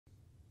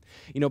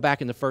You know,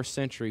 back in the first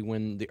century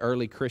when the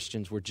early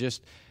Christians were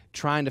just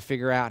trying to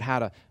figure out how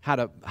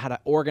to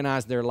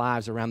organize their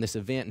lives around this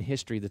event in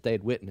history that they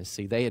had witnessed.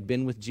 See, they had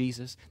been with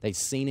Jesus. They'd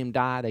seen him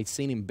die. They'd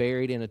seen him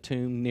buried in a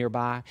tomb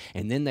nearby.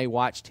 And then they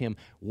watched him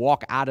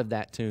walk out of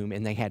that tomb,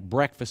 and they had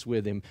breakfast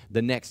with him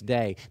the next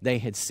day. They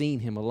had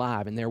seen him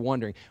alive, and they're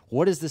wondering,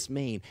 what does this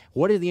mean?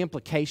 What are the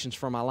implications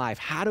for my life?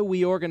 How do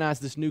we organize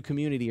this new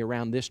community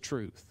around this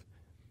truth?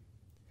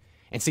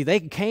 And see, they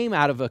came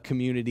out of a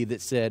community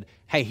that said,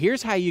 hey,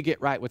 here's how you get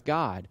right with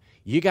God.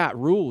 You got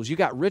rules. You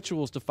got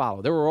rituals to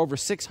follow. There were over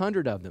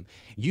 600 of them.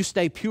 You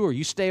stay pure.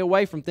 You stay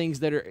away from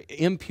things that are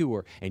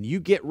impure. And you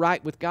get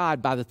right with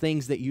God by the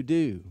things that you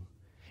do.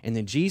 And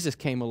then Jesus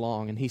came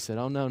along and he said,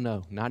 oh, no,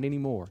 not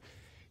anymore.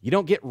 You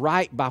don't get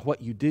right by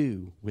what you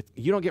do.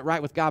 You don't get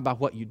right with God by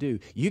what you do.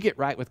 You get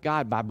right with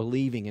God by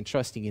believing and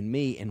trusting in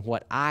me and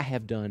what I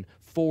have done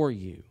for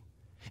you.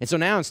 And so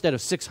now instead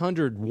of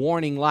 600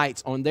 warning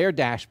lights on their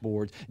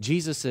dashboards,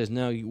 Jesus says,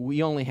 no,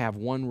 we only have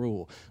one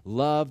rule.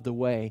 Love the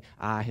way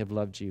I have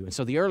loved you. And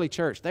so the early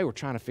church, they were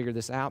trying to figure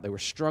this out. They were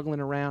struggling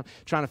around,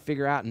 trying to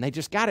figure out, and they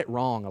just got it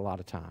wrong a lot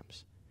of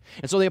times.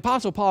 And so the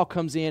Apostle Paul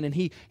comes in and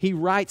he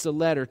writes a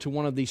letter to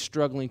one of these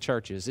struggling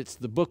churches. It's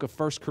the book of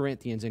 1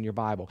 Corinthians in your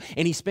Bible.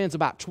 And he spends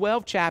about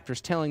 12 chapters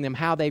telling them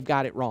how they've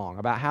got it wrong,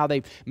 about how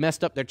they've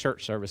messed up their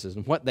church services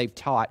and what they've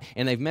taught,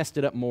 and they've messed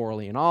it up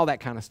morally and all that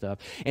kind of stuff.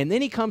 And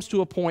then he comes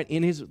to a point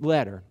in his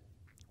letter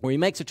where he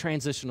makes a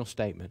transitional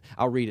statement.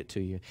 I'll read it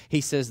to you. He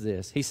says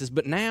this. He says,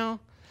 but now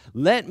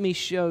let me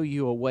show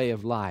you a way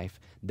of life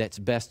that's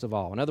best of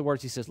all. In other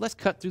words, he says, let's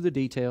cut through the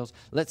details.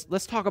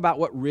 Let's talk about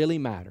what really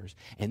matters.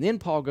 And then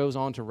Paul goes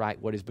on to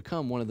write what has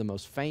become one of the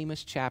most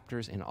famous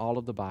chapters in all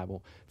of the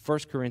Bible, 1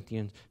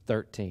 Corinthians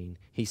 13.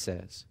 He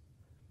says,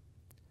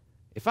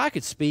 if I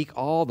could speak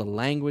all the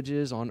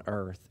languages on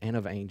earth and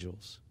of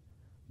angels,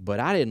 but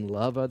I didn't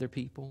love other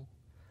people,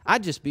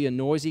 I'd just be a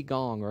noisy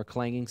gong or a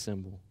clanging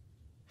cymbal.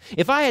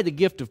 If I had the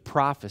gift of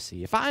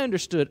prophecy, if I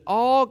understood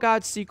all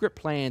God's secret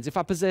plans, if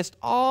I possessed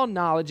all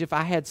knowledge, if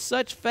I had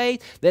such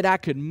faith that I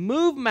could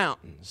move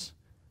mountains,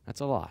 that's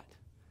a lot.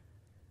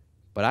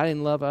 But I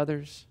didn't love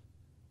others,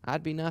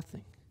 I'd be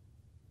nothing.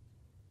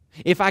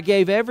 If I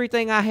gave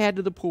everything I had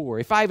to the poor,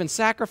 if I even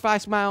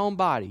sacrificed my own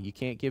body, you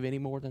can't give any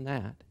more than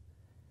that.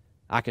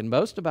 I can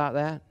boast about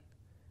that,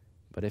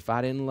 but if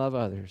I didn't love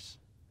others,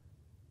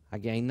 I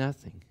gained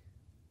nothing.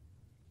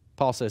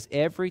 Paul says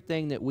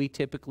everything that we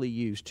typically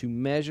use to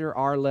measure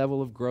our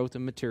level of growth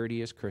and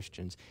maturity as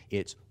Christians,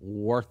 it's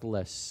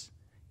worthless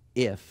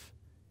if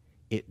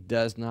it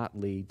does not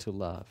lead to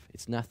love.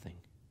 It's nothing.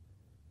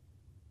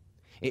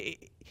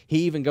 He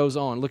even goes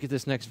on. Look at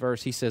this next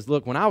verse. He says,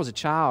 look, when I was a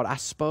child, I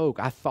spoke,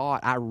 I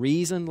thought, I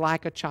reasoned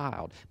like a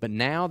child. But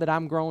now that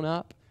I'm grown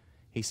up,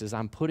 he says,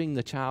 I'm putting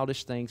the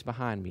childish things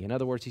behind me. In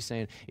other words, he's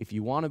saying, if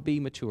you want to be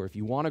mature, if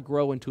you want to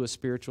grow into a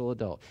spiritual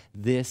adult,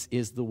 this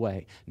is the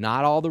way.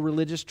 Not all the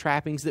religious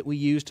trappings that we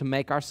use to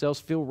make ourselves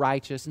feel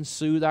righteous and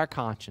soothe our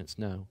conscience.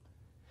 No.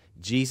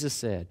 Jesus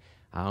said,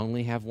 I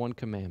only have one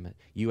commandment.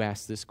 You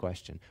ask this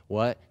question,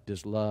 what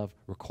does love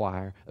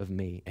require of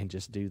me? And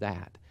just do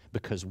that.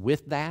 Because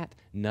with that,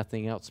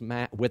 nothing else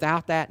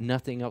without that,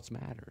 nothing else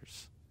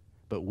matters.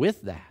 But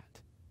with that,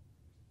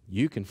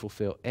 you can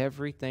fulfill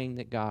everything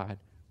that God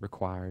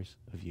requires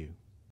of you.